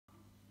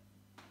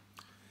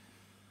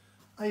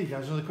Hey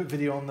guys, another quick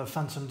video on the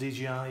Phantom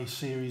DJI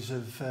series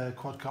of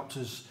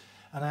quadcopters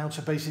and how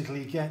to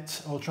basically get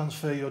or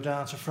transfer your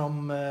data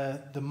from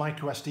the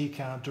micro SD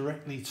card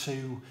directly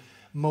to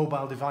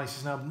mobile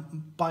devices. Now,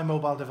 by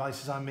mobile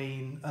devices I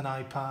mean an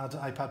iPad,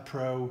 iPad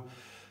Pro,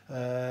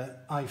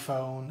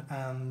 iPhone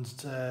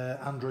and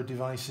Android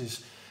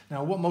devices.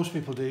 Now what most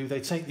people do,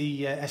 they take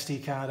the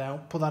SD card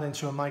out, put that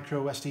into a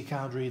micro SD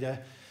card reader,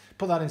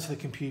 put that into the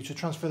computer,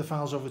 transfer the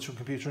files over to a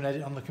computer and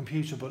edit on the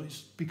computer, but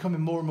it's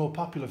becoming more and more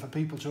popular for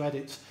people to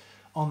edit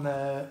on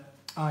their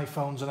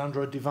iPhones and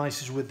Android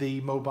devices with the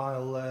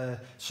mobile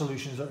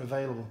solutions that are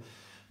available.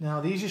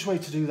 Now the easiest way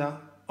to do that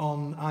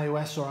on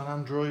iOS or on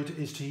Android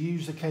is to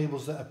use the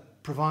cables that are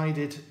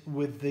provided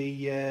with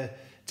the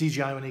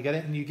DJI when you get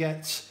it, and you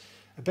get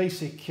a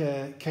basic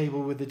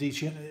cable with the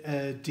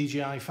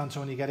DJI Phantom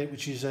when you get it,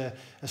 which is a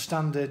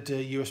standard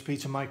USB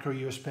to micro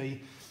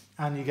USB,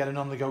 and you get an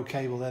on-the-go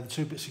cable. They're the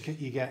two bits of kit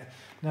you get.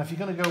 Now if you're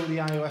going to go with the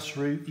iOS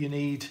route, you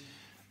need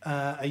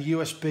a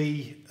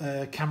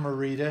USB camera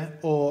reader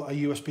or a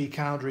USB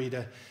card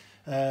reader,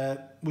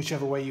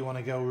 whichever way you want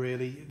to go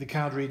really. The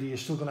card reader, you're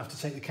still going to have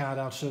to take the card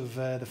out of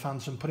the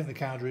Phantom, put it in the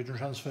card reader and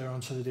transfer it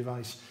onto the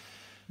device.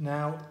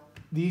 Now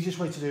the easiest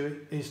way to do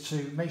it is to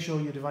make sure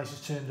your device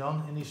is turned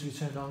on. It needs to be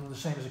turned on the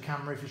same as a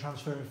camera if you're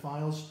transferring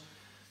files.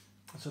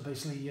 So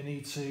basically you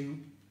need to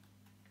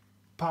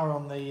power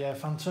on the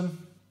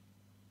Phantom.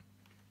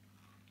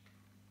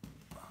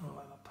 I'll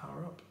let that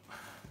power up.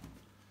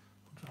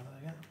 We'll try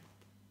that again.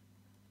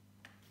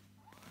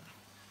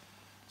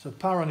 So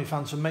power on your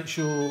Phantom, make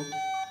sure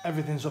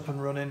everything's up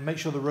and running, make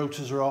sure the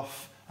rotors are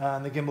off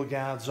and the gimbal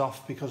guard's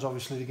off, because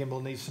obviously the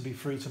gimbal needs to be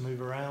free to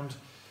move around,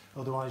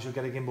 otherwise you'll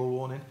get a gimbal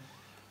warning.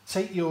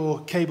 Take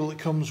your cable that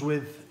comes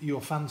with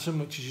your Phantom,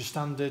 which is your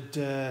standard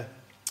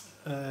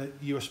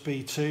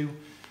USB 2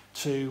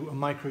 to a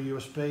micro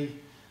USB,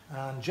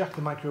 and jack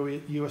the micro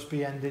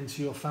USB end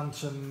into your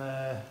Phantom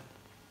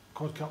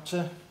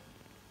quadcopter.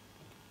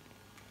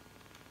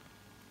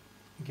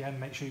 Again,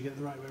 make sure you get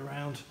the right way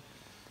around.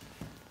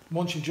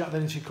 Once you've jacked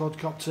that into your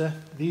quadcopter,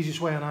 the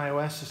easiest way on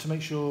iOS is to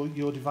make sure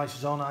your device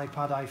is on,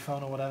 iPad,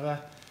 iPhone or whatever.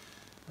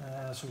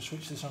 So we'll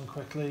switch this on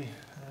quickly.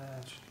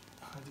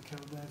 Hide the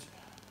code there.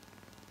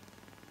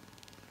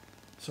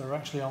 So we're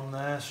actually on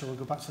there, so we'll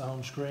go back to the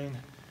home screen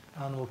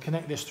and we'll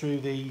connect this through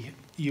the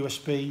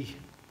USB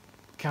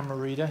camera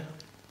reader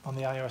on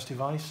the iOS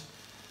device.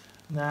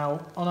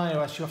 Now on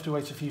iOS you have to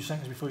wait a few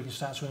seconds before you can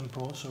start to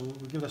import, so we'll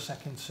give it a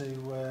second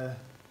to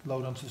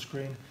load onto the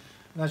screen.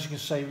 And as you can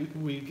see,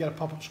 we get a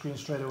pop-up screen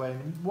straight away.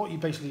 And what you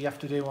basically have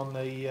to do on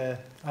the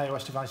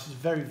iOS device is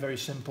very, very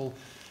simple.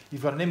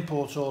 You've got an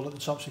import all at the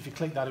top, so if you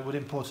click that it would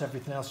import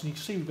everything else. And you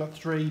can see we've got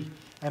 3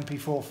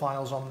 MP4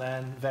 files on there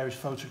and various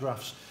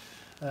photographs.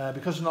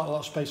 Because there's not a lot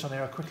of space on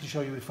here, I'll quickly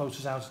show you the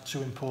photos out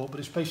to import,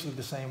 but it's basically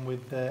the same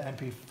with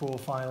MP4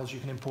 files. You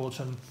can import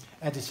them,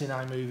 edit in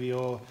iMovie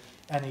or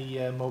any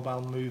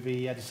mobile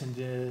movie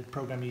editing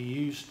program you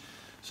use.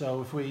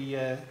 So if we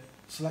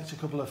select a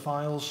couple of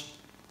files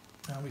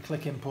and we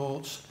click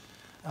import,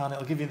 and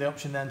it'll give you the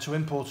option then to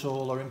import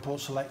all or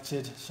import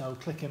selected. So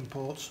click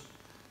import,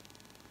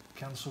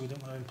 cancel, we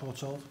don't want to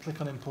import all, click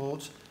on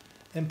import,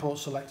 import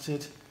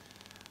selected.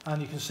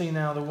 And you can see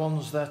now the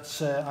ones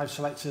that I've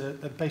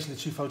selected are basically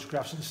 2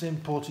 photographs, and it's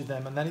imported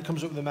them, and then it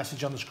comes up with a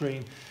message on the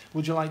screen.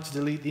 Would you like to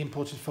delete the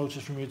imported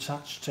photos from your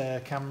attached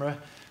camera?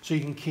 So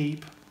you can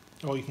keep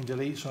or you can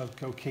delete, so I'd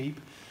go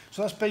keep.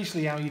 So that's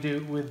basically how you do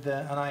it with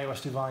an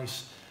iOS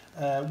device.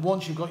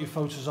 Once you've got your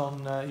photos on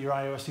your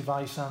iOS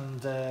device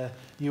and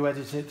you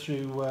edit it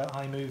through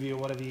iMovie or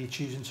whatever you're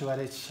choosing to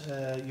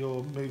edit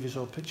your movies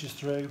or pictures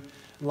through,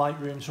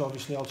 Lightroom to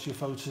obviously alter your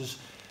photos,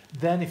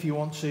 then if you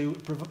want to,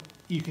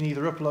 you can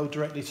either upload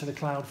directly to the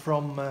cloud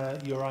from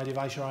your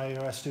iDevice, your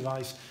iOS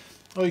device,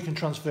 or you can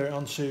transfer it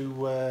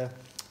onto an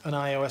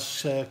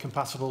iOS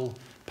compatible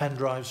pen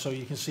drive. So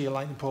you can see a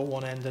lightning port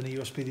one end and a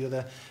USB the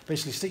other.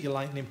 Basically stick your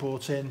lightning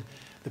port in,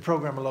 the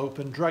program will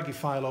open, drag your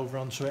file over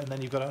onto it, and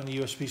then you've got it on a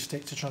USB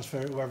stick to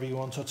transfer it wherever you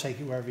want or take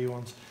it wherever you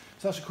want.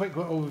 So that's a quick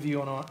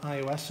overview on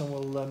iOS, and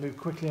we'll move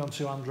quickly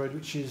onto Android,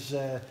 which is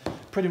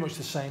pretty much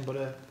the same but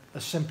a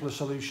simpler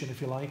solution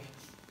if you like.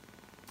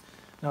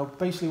 Now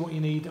basically what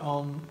you need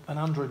on an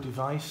Android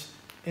device,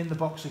 in the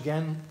box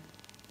again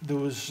there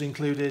was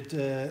included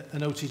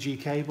an OTG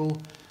cable.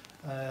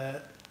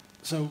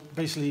 So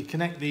basically you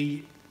connect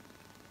the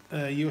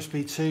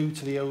USB 2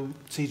 to the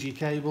OTG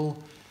cable,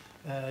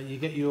 you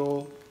get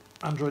your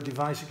Android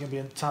device, it can be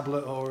a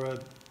tablet or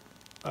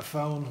a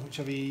phone,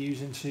 whichever you're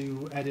using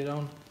to edit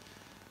on.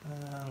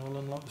 And we'll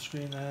unlock the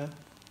screen there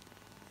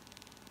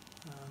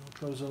and we'll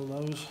close all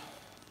those.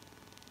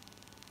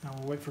 Now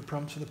we'll wait for a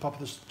prompt at the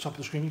top of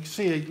the screen. You can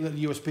see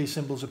little USB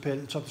symbols appear at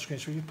the top of the screen.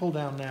 So if you pull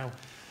down now,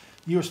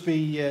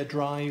 USB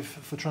drive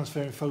for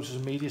transferring photos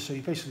and media. So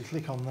you basically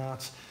click on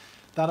that.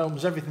 That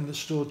opens everything that's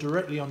stored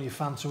directly on your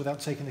Phantom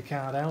without taking the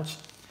card out.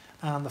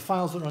 And the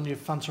files that are on your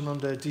Phantom are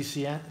under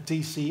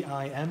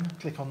DCIM.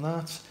 Click on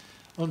that.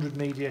 100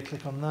 media.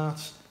 Click on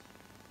that.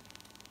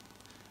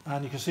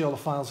 And you can see all the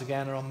files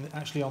again are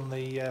actually on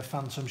the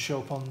Phantom, show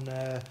up on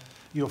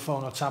your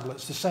phone or tablet.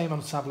 It's the same on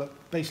a tablet,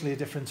 basically a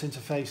different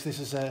interface. This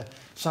is a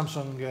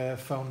Samsung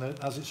phone that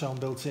has its own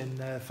built-in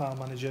file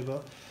manager,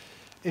 but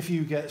if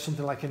you get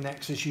something like a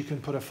Nexus, you can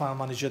put a file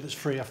manager that's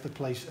free off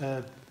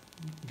the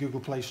Google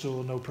Play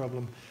Store, no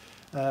problem.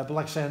 But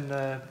like I say,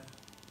 on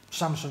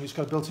Samsung, it's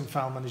got a built-in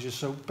file manager.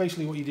 So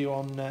basically what you do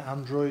on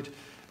Android,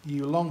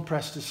 you long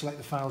press to select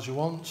the files you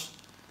want,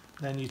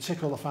 then you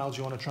tick all the files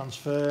you want to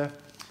transfer,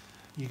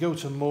 you go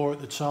to More at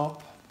the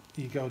top,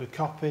 you go to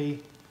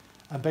Copy,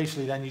 and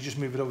basically then you just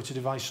move it over to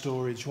device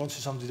storage. Once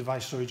it's on the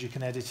device storage, you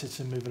can edit it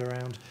and move it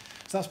around.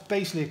 So that's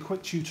basically a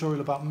quick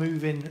tutorial about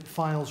moving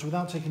files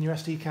without taking your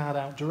SD card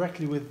out,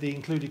 directly with the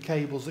included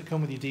cables that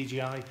come with your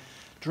DJI,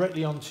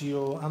 directly onto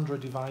your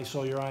Android device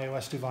or your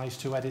iOS device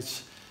to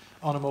edit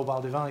on a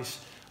mobile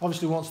device.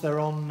 Obviously once they're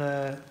on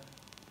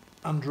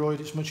Android,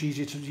 it's much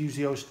easier to use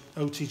the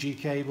OTG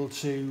cable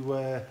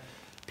to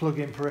plug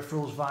in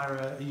peripherals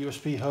via a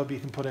USB hub. You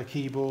can put a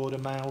keyboard, a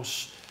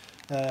mouse,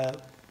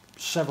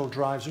 several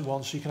drives at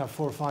once, so you can have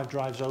 4 or 5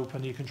 drives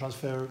open. You can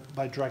transfer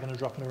by dragging and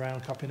dropping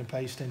around, copying and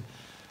pasting.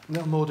 A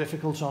little more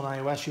difficult on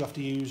iOS, you have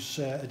to use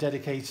a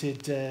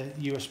dedicated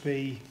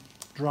USB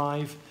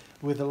drive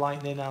with the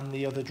Lightning and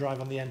the other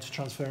drive on the end to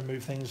transfer and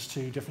move things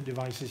to different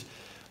devices.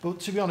 But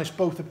to be honest,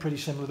 both are pretty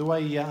similar. The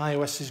way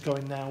iOS is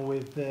going now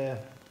with the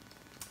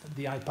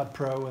iPad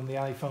Pro and the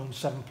iPhone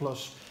 7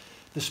 Plus,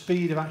 the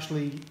speed of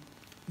actually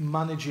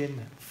managing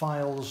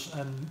files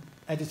and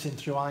editing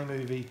through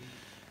iMovie,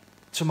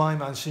 to my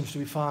mind, seems to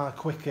be far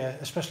quicker,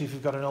 especially if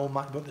you've got an old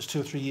MacBook that's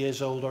 2 or 3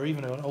 years old, or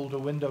even an older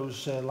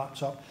Windows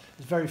laptop.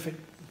 It's very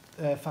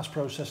fast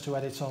process to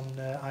edit on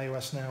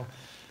iOS now.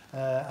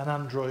 And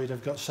Android,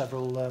 I've got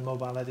several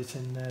mobile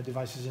editing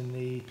devices in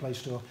the Play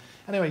Store.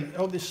 Anyway, I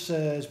hope this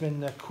has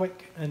been a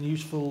quick and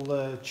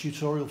useful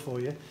tutorial for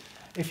you.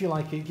 If you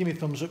like it, give me a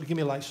thumbs up, give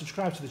me a like,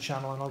 subscribe to the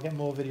channel, and I'll get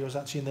more videos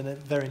out to you in the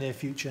very near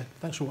future.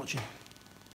 Thanks for watching.